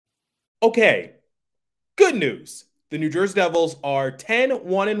Okay, good news. The New Jersey Devils are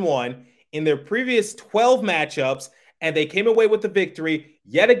 10-1-1 in their previous 12 matchups, and they came away with the victory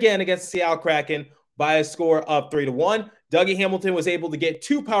yet again against the Seattle Kraken by a score of 3-1. Dougie Hamilton was able to get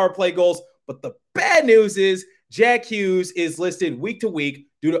 2 power play goals, but the bad news is Jack Hughes is listed week to week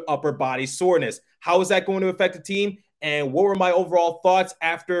due to upper body soreness. How is that going to affect the team? And what were my overall thoughts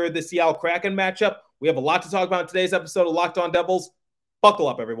after the Seattle Kraken matchup? We have a lot to talk about in today's episode of Locked On Devils. Buckle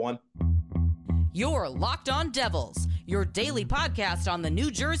up, everyone. You're Locked On Devils, your daily podcast on the New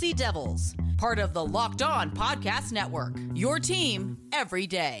Jersey Devils. Part of the Locked On Podcast Network, your team every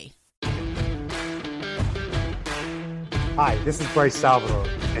day. Hi, this is Bryce Salvador,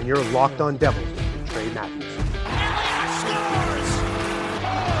 and you're Locked On Devils with Trey Matthews. Scores!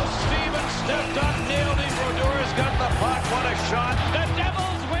 Oh, Stevens stepped up, nailed it. Brodor's got the puck. What a shot. The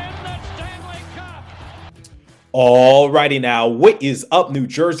Devils win the Stanley Cup. Alrighty now, what is up, New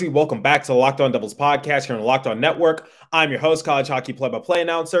Jersey? Welcome back to the Locked On Devils podcast here on the Locked On Network. I'm your host, college hockey play-by-play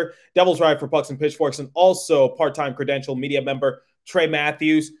announcer, Devils Ride for Pucks and Pitchforks, and also part-time credential media member Trey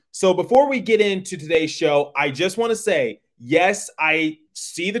Matthews. So before we get into today's show, I just want to say, yes, I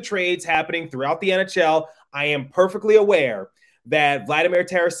see the trades happening throughout the NHL. I am perfectly aware that Vladimir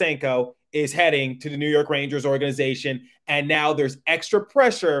Tarasenko is heading to the New York Rangers organization, and now there's extra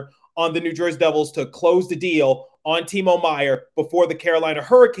pressure on the New Jersey Devils to close the deal on Timo Meier before the Carolina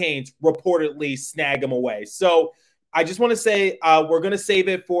Hurricanes reportedly snag him away. So I just want to say we're going to save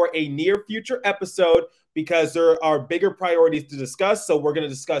it for a near future episode because there are bigger priorities to discuss. So we're going to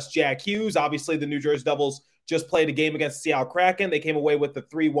discuss Jack Hughes. Obviously, the New Jersey Devils just played a game against the Seattle Kraken. They came away with a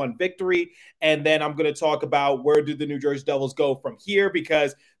 3-1 victory. And then I'm going to talk about where do the New Jersey Devils go from here,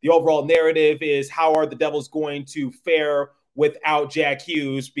 because the overall narrative is how are the Devils going to fare without Jack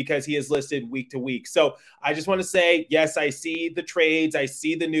Hughes, because he is listed week to week. So I just want to say, yes, I see the trades, I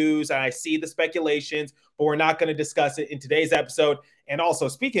see the news, and I see the speculations, but we're not going to discuss it in today's episode. And also,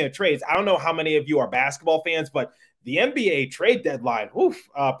 speaking of trades, I don't know how many of you are basketball fans, but the NBA trade deadline,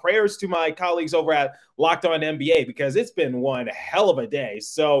 prayers to my colleagues over at Locked On NBA, because it's been one hell of a day.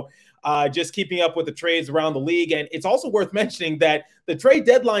 So just keeping up with the trades around the league. And it's also worth mentioning that the trade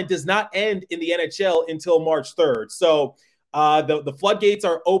deadline does not end in the NHL until March 3rd. So the floodgates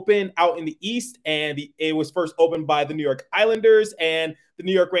are open out in the East, and it was first opened by the New York Islanders, and the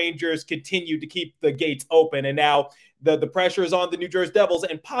New York Rangers continued to keep the gates open. And now the pressure is on the New Jersey Devils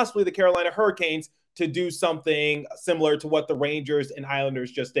and possibly the Carolina Hurricanes to do something similar to what the Rangers and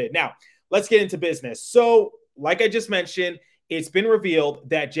Islanders just did. Now, let's get into business. So, like I just mentioned, it's been revealed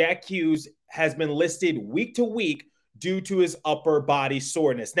that Jack Hughes has been listed week to week due to his upper body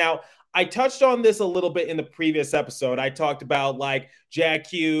soreness. Now, I touched on this a little bit in the previous episode. I talked about Jack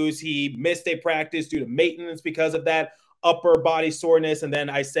Hughes. He missed a practice due to maintenance because of that upper body soreness. And then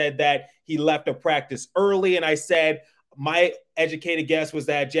I said that he left a practice early. And I said my educated guess was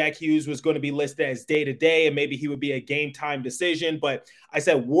that Jack Hughes was going to be listed as day-to-day and maybe he would be a game time decision. But I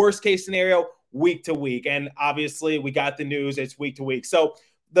said worst case scenario, week to week. And obviously we got the news, it's week to week. So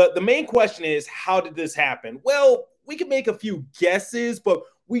the main question is, how did this happen? Well, we can make a few guesses, but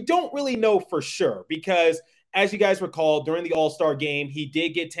we don't really know for sure because, as you guys recall, during the All-Star game, he did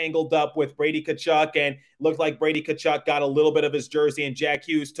get tangled up with Brady Tkachuk, and it looked like Brady Tkachuk got a little bit of his jersey, and Jack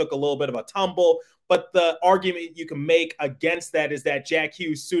Hughes took a little bit of a tumble. But the argument you can make against that is that Jack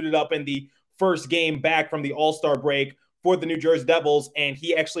Hughes suited up in the first game back from the All-Star break for the New Jersey Devils, and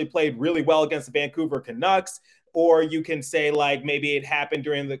he actually played really well against the Vancouver Canucks. Or you can say maybe it happened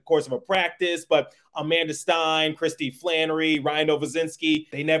during the course of a practice, but Amanda Stein, Christy Flannery, Ryan Novozinski,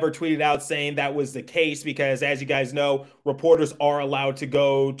 they never tweeted out saying that was the case because, as you guys know, reporters are allowed to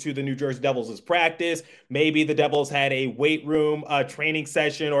go to the New Jersey Devils' practice. Maybe the Devils had a weight room training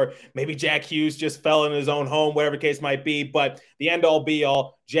session, or maybe Jack Hughes just fell in his own home, whatever case might be. But the end-all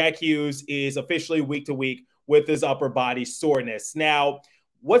be-all, Jack Hughes is officially week to week with his upper body soreness. Now,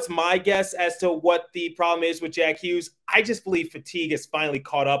 what's my guess as to what the problem is with Jack Hughes? I just believe fatigue has finally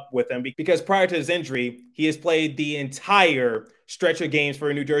caught up with him because prior to his injury, he has played the entire stretch of games for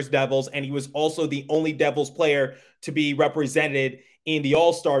the New Jersey Devils, and he was also the only Devils player to be represented in the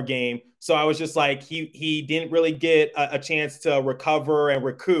All-Star game. So I was just he didn't really get a chance to recover and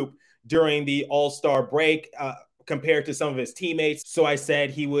recoup during the All-Star break compared to some of his teammates. So I said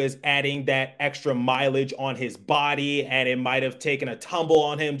he was adding that extra mileage on his body, and it might have taken a tumble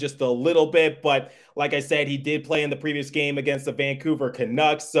on him just a little bit. But like I said, he did play in the previous game against the Vancouver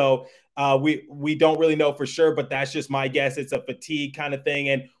Canucks. So we don't really know for sure, but that's just my guess. It's a fatigue kind of thing.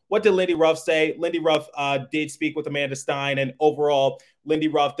 And what did Lindy Ruff say? Lindy Ruff did speak with Amanda Stein, and overall, Lindy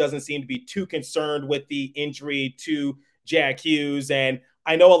Ruff doesn't seem to be too concerned with the injury to Jack Hughes. And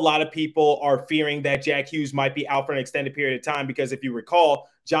I know a lot of people are fearing that Jack Hughes might be out for an extended period of time because if you recall,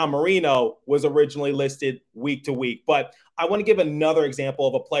 John Marino was originally listed week to week. But I want to give another example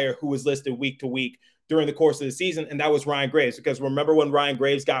of a player who was listed week to week during the course of the season, and that was Ryan Graves. Because remember when Ryan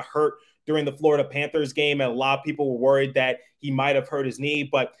Graves got hurt during the Florida Panthers game, and a lot of people were worried that he might have hurt his knee,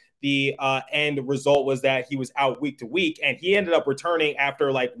 but the end result was that he was out week to week, and he ended up returning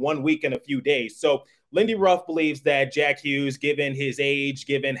after like 1 week and a few days. So Lindy Ruff believes that Jack Hughes, given his age,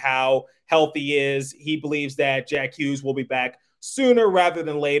 given how healthy he is, he believes that Jack Hughes will be back sooner rather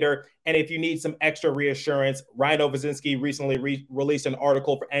than later. And if you need some extra reassurance, Ryan Ovazinski recently released an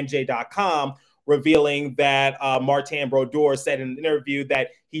article for NJ.com revealing that Martin Brodeur said in an interview that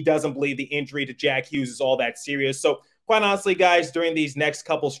he doesn't believe the injury to Jack Hughes is all that serious. So quite honestly, guys, during these next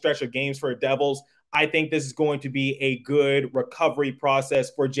couple stretch of games for the Devils, I think this is going to be a good recovery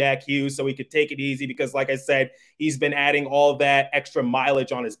process for Jack Hughes so he could take it easy because, like I said, he's been adding all that extra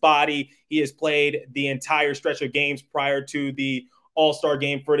mileage on his body. He has played the entire stretch of games prior to the All-Star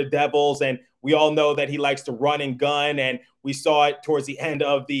game for the Devils, and we all know that he likes to run and gun, and we saw it towards the end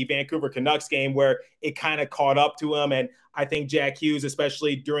of the Vancouver Canucks game where it kind of caught up to him, and I think Jack Hughes,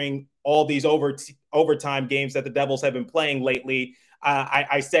 especially during all these overtime games that the Devils have been playing lately,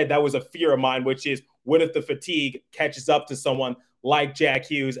 I said that was a fear of mine, which is what if the fatigue catches up to someone like Jack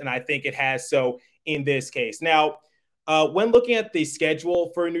Hughes? And I think it has so in this case. Now, when looking at the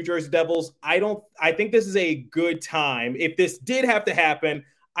schedule for New Jersey Devils, I think this is a good time. If this did have to happen,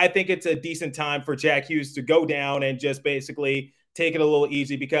 I think it's a decent time for Jack Hughes to go down and just basically take it a little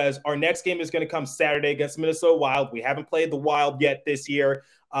easy because our next game is going to come Saturday against the Minnesota Wild. We haven't played the Wild yet this year.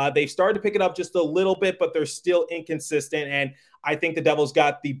 They've started to pick it up just a little bit, but they're still inconsistent. And I think the Devils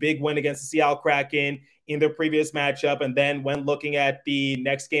got the big win against the Seattle Kraken in their previous matchup. And then when looking at the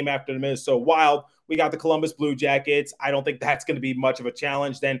next game after the Minnesota Wild, we got the Columbus Blue Jackets. I don't think that's going to be much of a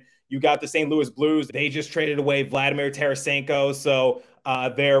challenge. Then you got the St. Louis Blues. They just traded away Vladimir Tarasenko, so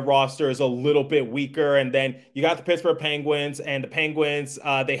their roster is a little bit weaker. And then you got the Pittsburgh Penguins, and the Penguins,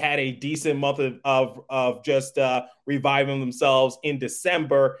 they had a decent month of just reviving themselves in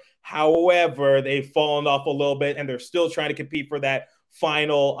December. However, they've fallen off a little bit, and they're still trying to compete for that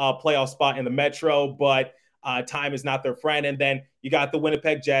final playoff spot in the Metro, but time is not their friend. And then you got the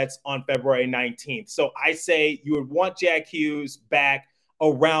Winnipeg Jets on February 19th. So I say you would want Jack Hughes back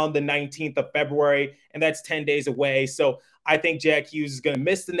around the 19th of February, and that's 10 days away. So I think Jack Hughes is going to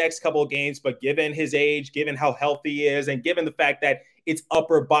miss the next couple of games, but given his age, given how healthy he is, and given the fact that it's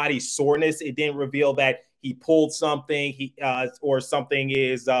upper body soreness, it didn't reveal that he pulled something or something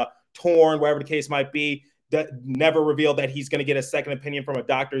is torn, whatever the case might be. That never revealed that he's going to get a second opinion from a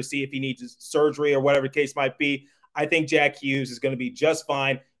doctor to see if he needs surgery or whatever the case might be. I think Jack Hughes is going to be just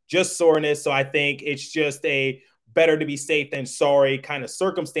fine, just soreness. So I think it's just a better to be safe than sorry kind of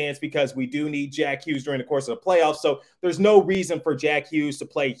circumstance because we do need Jack Hughes during the course of the playoffs. So there's no reason for Jack Hughes to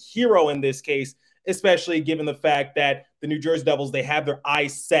play hero in this case, especially given the fact that the New Jersey Devils, they have their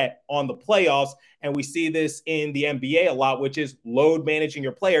eyes set on the playoffs. And we see this in the NBA a lot, which is load managing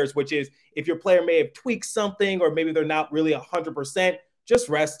your players, which is if your player may have tweaked something or maybe they're not really 100%, just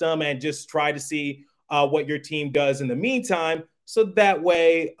rest them and just try to see what your team does in the meantime. So that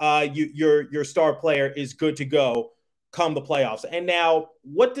way your star player is good to go come the playoffs. And now,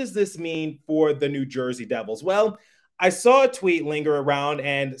 what does this mean for the New Jersey Devils? Well, I saw a tweet linger around,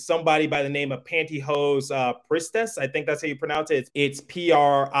 and somebody by the name of Pantyhose Priestess, I think that's how you pronounce it. It's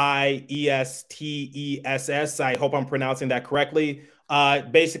Priestess. I hope I'm pronouncing that correctly.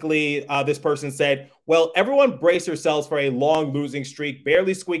 Basically, this person said, well, everyone brace yourselves for a long losing streak,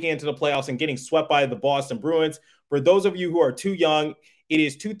 barely squeaking into the playoffs and getting swept by the Boston Bruins. For those of you who are too young, it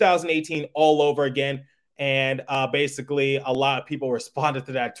is 2018 all over again. And basically, a lot of people responded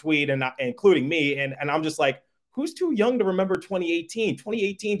to that tweet, and including me. And I'm just like, who's too young to remember 2018?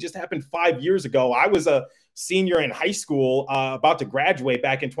 2018 just happened 5 years ago. I was a senior in high school, about to graduate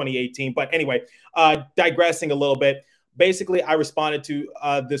back in 2018. But anyway, digressing a little bit. Basically, I responded to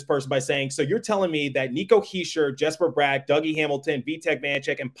this person by saying, so you're telling me that Nico Hischier, Jesper Bratt, Dougie Hamilton, Vitek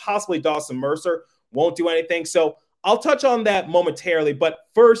Vanecek, and possibly Dawson Mercer won't do anything? So I'll touch on that momentarily. But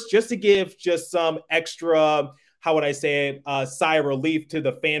first, just to give just some extra, how would I say it, sigh of relief to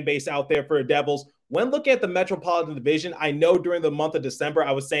the fan base out there for the Devils. When looking at the Metropolitan Division, I know during the month of December,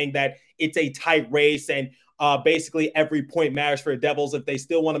 I was saying that it's a tight race and basically every point matters for the Devils if they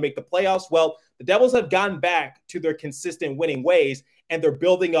still want to make the playoffs. Well, the Devils have gotten back to their consistent winning ways, and they're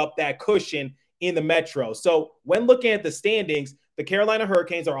building up that cushion in the Metro. So when looking at the standings, the Carolina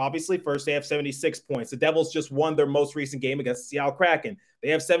Hurricanes are obviously first. They have 76 points. The Devils just won their most recent game against the Seattle Kraken. They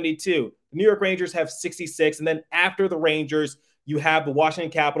have 72. The New York Rangers have 66. And then after the Rangers, you have the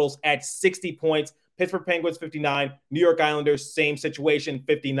Washington Capitals at 60 points, Pittsburgh Penguins 59, New York Islanders, same situation,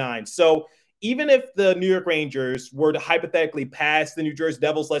 59. So even if the New York Rangers were to hypothetically pass the New Jersey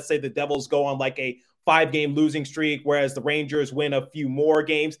Devils, let's say the Devils go on like a 5-game losing streak, whereas the Rangers win a few more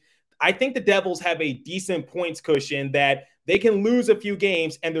games, I think the Devils have a decent points cushion that they can lose a few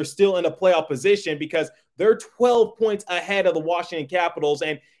games and they're still in a playoff position because they're 12 points ahead of the Washington Capitals.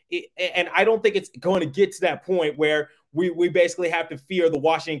 And I don't think it's going to get to that point where we basically have to fear the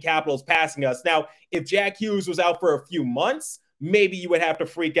Washington Capitals passing us. Now, if Jack Hughes was out for a few months, maybe you would have to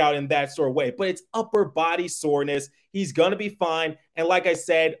freak out in that sort of way. But it's upper body soreness. He's going to be fine. And like I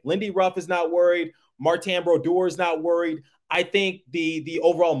said, Lindy Ruff is not worried. Martin Brodeur is not worried. I think the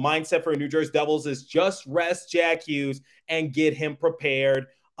overall mindset for New Jersey Devils is just rest Jack Hughes and get him prepared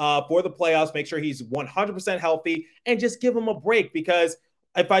for the playoffs. Make sure he's 100% healthy and just give him a break because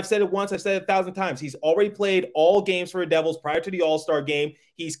if I've said it once, I've said it 1,000 times. He's already played all games for the Devils prior to the All-Star game.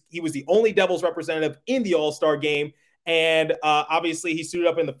 He was the only Devils representative in the All-Star game. And obviously he suited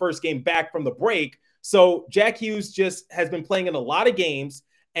up in the first game back from the break. So Jack Hughes just has been playing in a lot of games.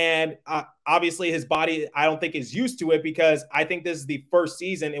 And obviously his body, I don't think, is used to it because I think this is the first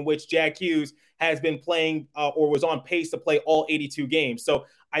season in which Jack Hughes has been playing or was on pace to play all 82 games. So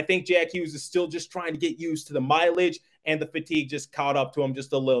I think Jack Hughes is still just trying to get used to the mileage, and the fatigue just caught up to him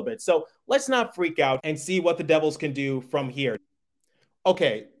just a little bit. So let's not freak out and see what the Devils can do from here.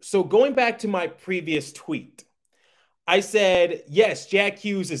 Okay, so going back to my previous tweet, I said, yes, Jack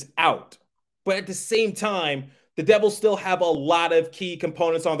Hughes is out, but at the same time, the Devils still have a lot of key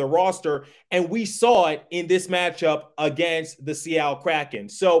components on the roster, and we saw it in this matchup against the Seattle Kraken.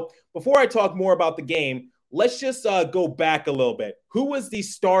 So before I talk more about the game, let's just go back a little bit. Who was the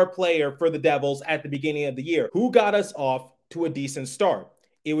star player for the Devils at the beginning of the year? Who got us off to a decent start?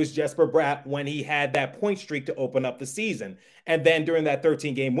 It was Jesper Bratt when he had that point streak to open up the season. And then during that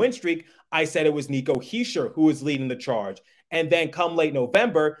 13-game win streak, I said it was Nico Hischier who was leading the charge. And then come late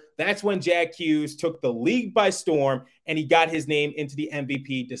November, that's when Jack Hughes took the league by storm and he got his name into the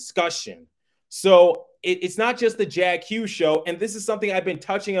MVP discussion. So it's not just the Jack Hughes show. And this is something I've been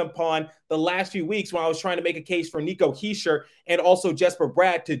touching upon the last few weeks when I was trying to make a case for Nico Hischier and also Jesper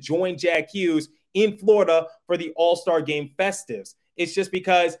Bratt to join Jack Hughes in Florida for the All-Star Game festives. It's just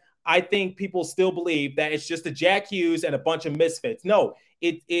because I think people still believe that it's just a Jack Hughes and a bunch of misfits. No,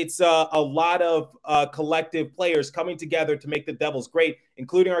 it's a lot of collective players coming together to make the Devils great,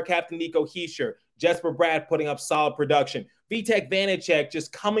 including our captain Nico Hischier, Jesper Bratt putting up solid production, Vitek Vanacek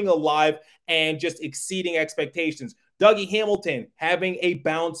just coming alive and just exceeding expectations, Dougie Hamilton having a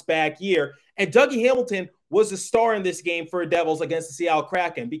bounce back year. And Dougie Hamilton was a star in this game for the Devils against the Seattle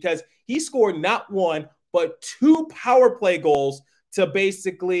Kraken because he scored not one, but 2 power play goals to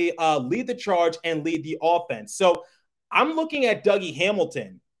basically lead the charge and lead the offense. So I'm looking at Dougie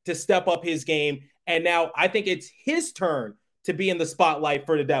Hamilton to step up his game. And now I think it's his turn to be in the spotlight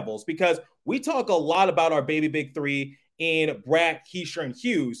for the Devils because we talk a lot about our baby big three in Bratt, Hischier, and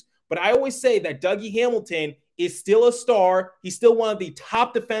Hughes. But I always say that Dougie Hamilton is still a star. He's still one of the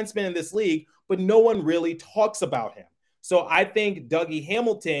top defensemen in this league, but no one really talks about him. So I think Dougie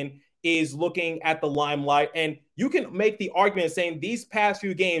Hamilton is looking at the limelight. And you can make the argument saying these past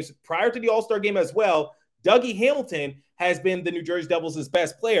few games prior to the All-Star game as well, Dougie Hamilton has been the New Jersey Devils'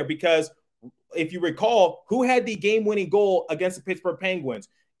 best player because if you recall, who had the game-winning goal against the Pittsburgh Penguins?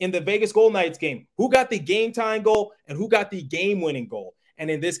 In the Vegas Golden Knights game, who got the game-tying goal and who got the game-winning goal?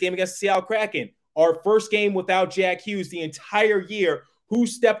 And in this game against the Seattle Kraken, our first game without Jack Hughes the entire year, who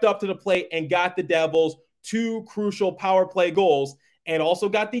stepped up to the plate and got the Devils 2 crucial power play goals and also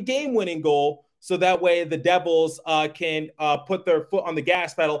got the game-winning goal so that way the Devils can put their foot on the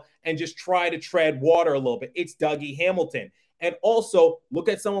gas pedal and just try to tread water a little bit. It's Dougie Hamilton. And also look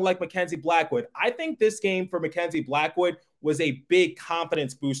at someone like Mackenzie Blackwood. I think this game for Mackenzie Blackwood was a big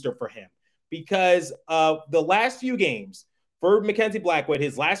confidence booster for him because the last few games for Mackenzie Blackwood,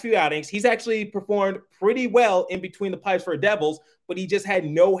 his last few outings, he's actually performed pretty well in between the pipes for the Devils, but he just had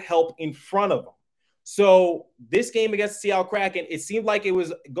no help in front of him. So this game against the Seattle Kraken, it seemed like it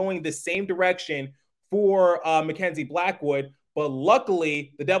was going the same direction for Mackenzie Blackwood, but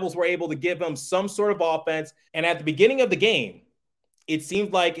luckily the Devils were able to give him some sort of offense. And at the beginning of the game, it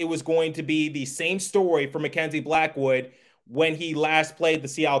seemed like it was going to be the same story for Mackenzie Blackwood when he last played the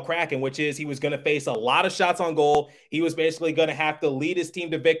Seattle Kraken, which is he was going to face a lot of shots on goal. He was basically going to have to lead his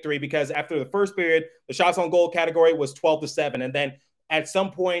team to victory because after the first period, the shots on goal category was 12-7. And then at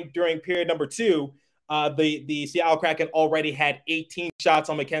some point during period number 2, the Seattle Kraken already had 18 shots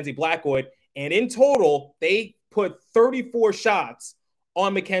on Mackenzie Blackwood. And in total, they put 34 shots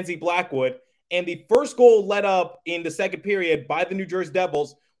on Mackenzie Blackwood. And the first goal let up in the second period by the New Jersey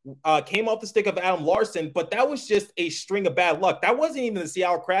Devils came off the stick of Adam Larsson, but that was just a string of bad luck. That wasn't even the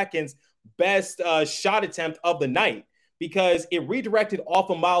Seattle Kraken's best shot attempt of the night, because it redirected off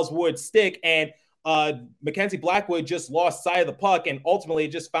of Miles Wood's stick, and Mackenzie Blackwood just lost sight of the puck, and ultimately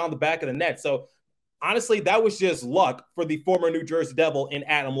it just found the back of the net. So honestly, that was just luck for the former New Jersey Devil in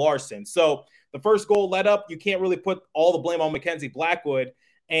Adam Larsson. So the first goal let up, you can't really put all the blame on Mackenzie Blackwood.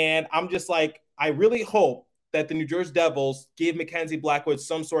 And I'm just like, I really hope that the New Jersey Devils give Mackenzie Blackwood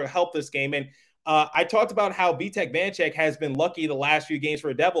some sort of help this game. And I talked about how Vitek Vanecek has been lucky the last few games for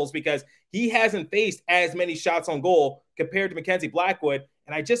the Devils because he hasn't faced as many shots on goal compared to Mackenzie Blackwood.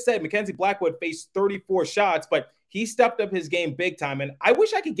 And I just said Mackenzie Blackwood faced 34 shots, but he stepped up his game big time. And I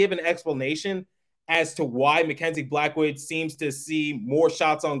wish I could give an explanation as to why Mackenzie Blackwood seems to see more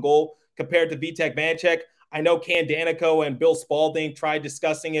shots on goal compared to Vitek Vanecek. I know Ken Daneyko and Bill Spalding tried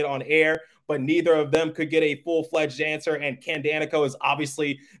discussing it on air, but neither of them could get a full-fledged answer. And Ken Daneyko is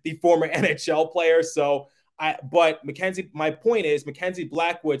obviously the former NHL player. But my point is Mackenzie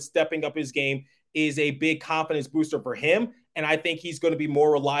Blackwood stepping up his game is a big confidence booster for him. And I think he's going to be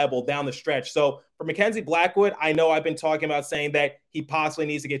more reliable down the stretch. So for Mackenzie Blackwood, I know I've been talking about saying that he possibly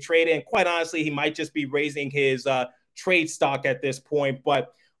needs to get traded. And quite honestly, he might just be raising his trade stock at this point.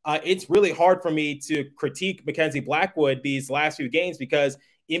 But it's really hard for me to critique Mackenzie Blackwood these last few games because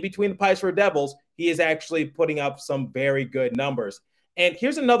in between the pipes for the Devils, he is actually putting up some very good numbers. And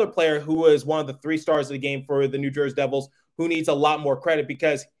here's another player who was one of the 3 stars of the game for the New Jersey Devils who needs a lot more credit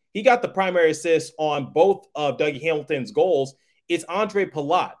because he got the primary assist on both of Dougie Hamilton's goals. It's Andre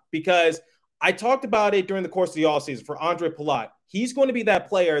Palat, because I talked about it during the course of the offseason for Andre Palat. He's going to be that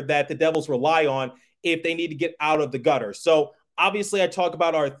player that the Devils rely on if they need to get out of the gutter. So obviously, I talk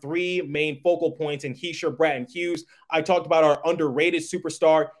about our 3 main focal points in Hischier, Bratt, and Hughes. I talked about our underrated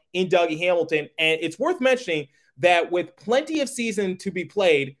superstar in Dougie Hamilton. And it's worth mentioning that with plenty of season to be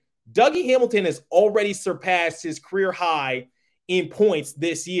played, Dougie Hamilton has already surpassed his career high in points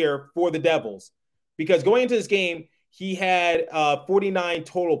this year for the Devils. Because going into this game, he had 49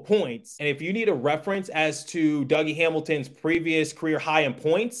 total points. And if you need a reference as to Dougie Hamilton's previous career high in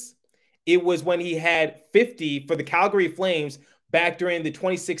points, it was when he had 50 for the Calgary Flames back during the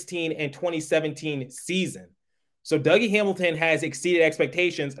 2016 and 2017 season. So Dougie Hamilton has exceeded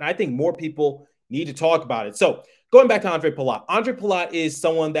expectations, and I think more people need to talk about it. So going back to Andre Palat. Andre Palat is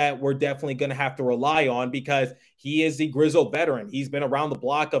someone that we're definitely going to have to rely on because he is the grizzled veteran. He's been around the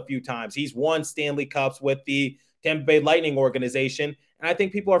block a few times. He's won Stanley Cups with the Tampa Bay Lightning organization. And I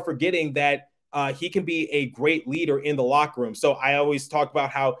think people are forgetting that he can be a great leader in the locker room. So I always talk about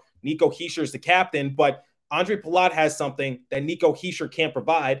how Nico Hischier is the captain, but Andre Palat has something that Nico Hischier can't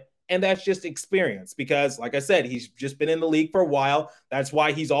provide, and that's just experience because, like I said, he's just been in the league for a while. That's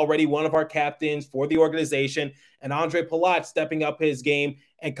why he's already one of our captains for the organization. And Andre Palat stepping up his game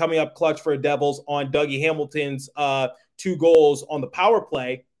and coming up clutch for the Devils on Dougie Hamilton's 2 goals on the power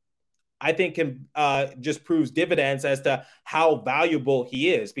play, I think can just proves dividends as to how valuable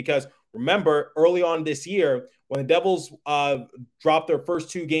he is. Because remember, early on this year, when the Devils dropped their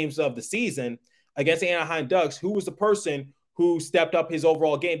first 2 games of the season against the Anaheim Ducks, who was the person who stepped up his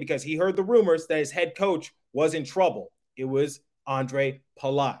overall game because he heard the rumors that his head coach was in trouble? It was Andre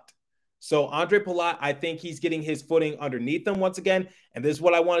Palat. So Andre Palat, I think he's getting his footing underneath him once again. And this is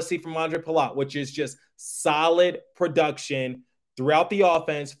what I want to see from Andre Palat, which is just solid production throughout the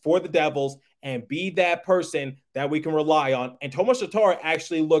offense for the Devils and be that person that we can rely on. And Tomas Tatar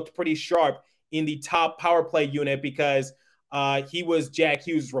actually looked pretty sharp in the top power play unit because he was Jack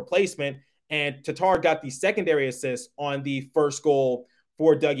Hughes' replacement. And Tatar got the secondary assist on the first goal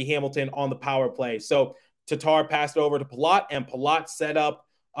for Dougie Hamilton on the power play. So Tatar passed it over to Palat, and Palat set up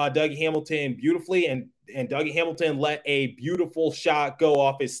Dougie Hamilton beautifully. And Dougie Hamilton let a beautiful shot go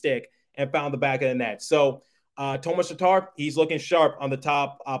off his stick and found the back of the net. So Tomas Tatar, he's looking sharp on the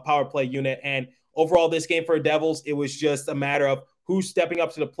top power play unit. And overall, this game for the Devils, it was just a matter of who's stepping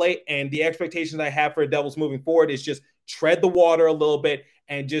up to the plate. And the expectations I have for the Devils moving forward is just tread the water a little bit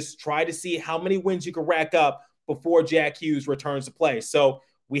and just try to see how many wins you can rack up before Jack Hughes returns to play. So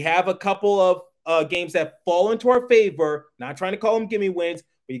we have a couple of games that fall into our favor, not trying to call them gimme wins,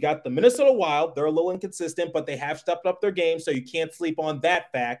 but you got the Minnesota Wild. They're a little inconsistent, but they have stepped up their game, so you can't sleep on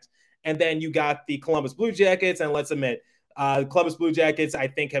that fact. And then you got the Columbus Blue Jackets, and let's admit, the Columbus Blue Jackets, I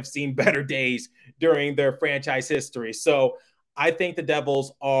think, have seen better days during their franchise history. So I think the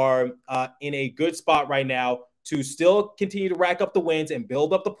Devils are in a good spot right now to still continue to rack up the wins and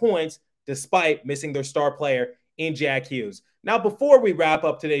build up the points despite missing their star player in Jack Hughes. Now, before we wrap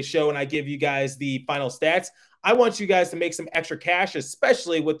up today's show and I give you guys the final stats, I want you guys to make some extra cash,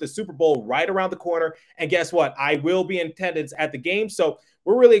 especially with the Super Bowl right around the corner. And guess what? I will be in attendance at the game. So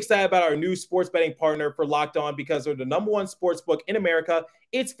we're really excited about our new sports betting partner for Locked On because they're the number one sports book in America.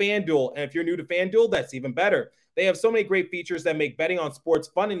 It's FanDuel. And if you're new to FanDuel, that's even better. They have so many great features that make betting on sports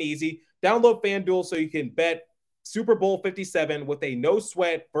fun and easy. Download FanDuel so you can bet Super Bowl 57 with a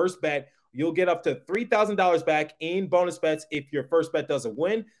no-sweat first bet. You'll get up to $3,000 back in bonus bets if your first bet doesn't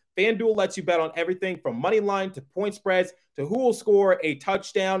win. FanDuel lets you bet on everything from money line to point spreads to who will score a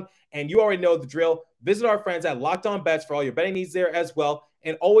touchdown. And you already know the drill. Visit our friends at Locked On Bets for all your betting needs there as well.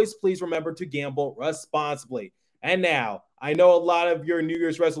 And always please remember to gamble responsibly. And now, I know a lot of your New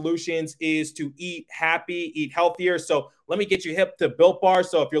Year's resolutions is to eat happy, eat healthier. So let me get you hip to Built Bar.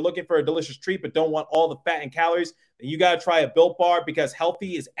 So if you're looking for a delicious treat but don't want all the fat and calories, then you got to try a Built Bar because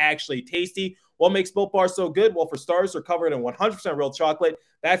healthy is actually tasty. What makes Built Bar so good? Well, for starters, they're covered in 100% real chocolate.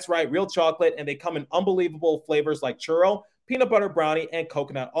 That's right, real chocolate. And they come in unbelievable flavors like churro, peanut butter brownie, and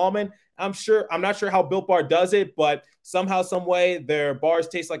coconut almond. I'm not sure how Built Bar does it, but somehow, some way, their bars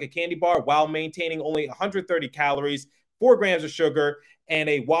taste like a candy bar while maintaining only 130 calories, 4 grams of sugar, and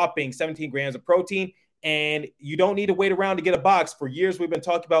a whopping 17 grams of protein. And you don't need to wait around to get a box. For years, we've been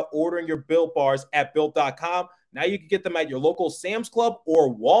talking about ordering your Built Bars at Built.com. Now you can get them at your local Sam's Club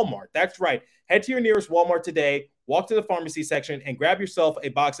or Walmart. That's right. Head to your nearest Walmart today, walk to the pharmacy section, and grab yourself a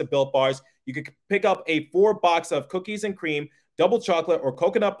box of Built Bars. You can pick up a 4-box of cookies and cream, double chocolate, or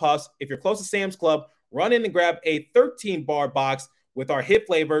coconut puffs. If you're close to Sam's Club, run in and grab a 13-bar box with our hit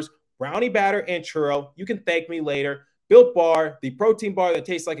flavors, brownie batter and churro. You can thank me later. Built Bar, the protein bar that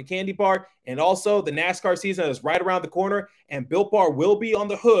tastes like a candy bar, and also the NASCAR season is right around the corner, and Built Bar will be on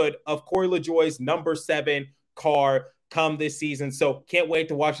the hood of Corey LaJoie's number 7 car come this season. So can't wait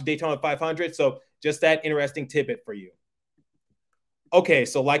to watch the Daytona 500. So just that interesting tidbit for you. Okay,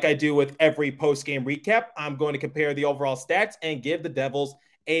 so like I do with every post-game recap, I'm going to compare the overall stats and give the Devils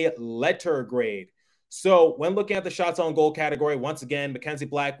a letter grade. So when looking at the shots on goal category, once again, Mackenzie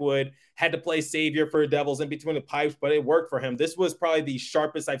Blackwood had to play savior for the Devils in between the pipes, but it worked for him. This was probably the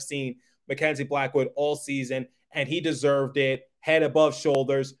sharpest I've seen Mackenzie Blackwood all season, and he deserved it head above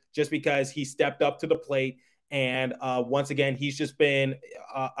shoulders just because he stepped up to the plate. And once again, he's just been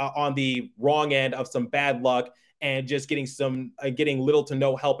on the wrong end of some bad luck and just getting little to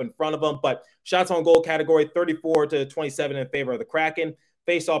no help in front of him. But shots on goal category, 34-27 in favor of the Kraken.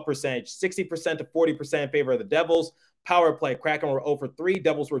 Face-off percentage, 60% to 40% in favor of the Devils. Power play, Kraken were 0 for 3.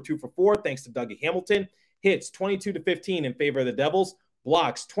 Devils were 2 for 4, thanks to Dougie Hamilton. Hits, 22-15 in favor of the Devils.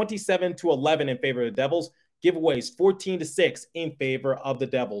 Blocks, 27-11 in favor of the Devils. Giveaways, 14-6 in favor of the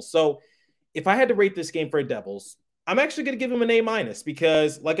Devils. So if I had to rate this game for the Devils, I'm actually going to give him an A-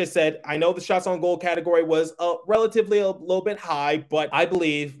 because, like I said, I know the shots on goal category was relatively a little bit high, but I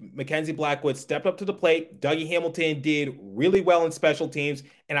believe Mackenzie Blackwood stepped up to the plate. Dougie Hamilton did really well in special teams.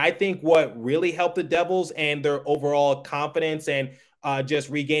 And I think what really helped the Devils and their overall confidence and just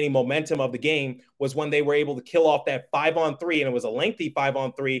regaining momentum of the game was when they were able to kill off that 5-on-3, and it was a lengthy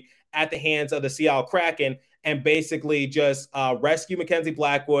 5-on-3 at the hands of the Seattle Kraken, and basically just rescue Mackenzie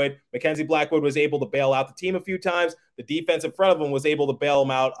Blackwood. Mackenzie Blackwood was able to bail out the team a few times. The defense in front of him was able to bail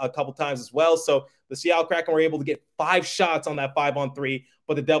him out a couple times as well. So the Seattle Kraken were able to get 5 shots on that 5-on-3,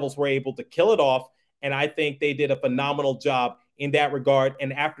 but the Devils were able to kill it off. And I think they did a phenomenal job in that regard.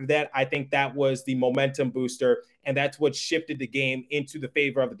 And after that, I think that was the momentum booster. And that's what shifted the game into the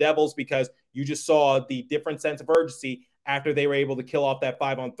favor of the Devils, because you just saw the different sense of urgency after they were able to kill off that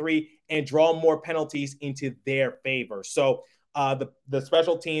 5-on-3 and draw more penalties into their favor. So the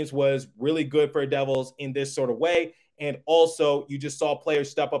special teams was really good for the Devils in this sort of way. And also you just saw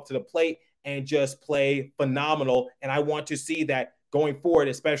players step up to the plate and just play phenomenal. And I want to see that going forward,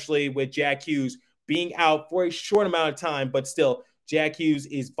 especially with Jack Hughes being out for a short amount of time, but still Jack Hughes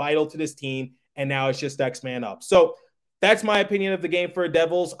is vital to this team. And now it's just next man up. So that's my opinion of the game for the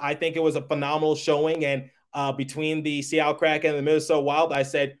Devils. I think it was a phenomenal showing. And between the Seattle Kraken and the Minnesota Wild, I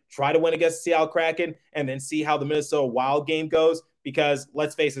said, try to win against the Seattle Kraken and then see how the Minnesota Wild game goes, because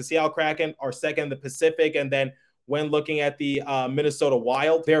let's face it, Seattle Kraken are second in the Pacific. And then when looking at the Minnesota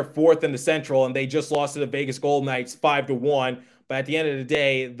Wild, they're 4th in the Central, and they just lost to the Vegas Golden Knights 5-1. But at the end of the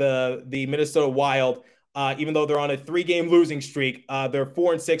day, the Minnesota Wild, even though they're on a 3-game losing streak, they're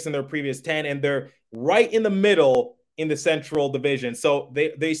 4-6 in their previous 10, and they're right in the middle in the Central Division. So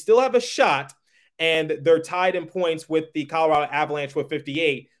they still have a shot. And they're tied in points with the Colorado Avalanche with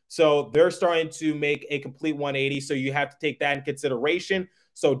 58. So they're starting to make a complete 180. So you have to take that in consideration.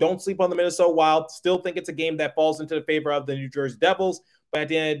 So don't sleep on the Minnesota Wild. Still think it's a game that falls into the favor of the New Jersey Devils. But at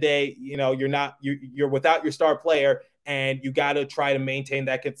the end of the day, you're without your star player, and you got to try to maintain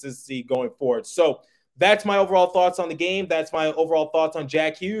that consistency going forward. So that's my overall thoughts on the game. That's my overall thoughts on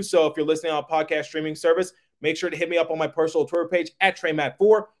Jack Hughes. So if you're listening on a podcast streaming service, make sure to hit me up on my personal Twitter page at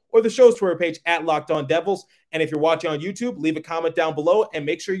TreyMatt4 or the show's Twitter page at Locked On Devils. And if you're watching on YouTube, leave a comment down below and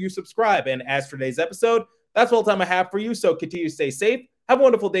make sure you subscribe. And as for today's episode, that's all the time I have for you. So continue to stay safe. Have a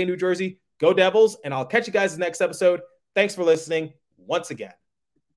wonderful day, New Jersey. Go Devils. And I'll catch you guys in the next episode. Thanks for listening once again.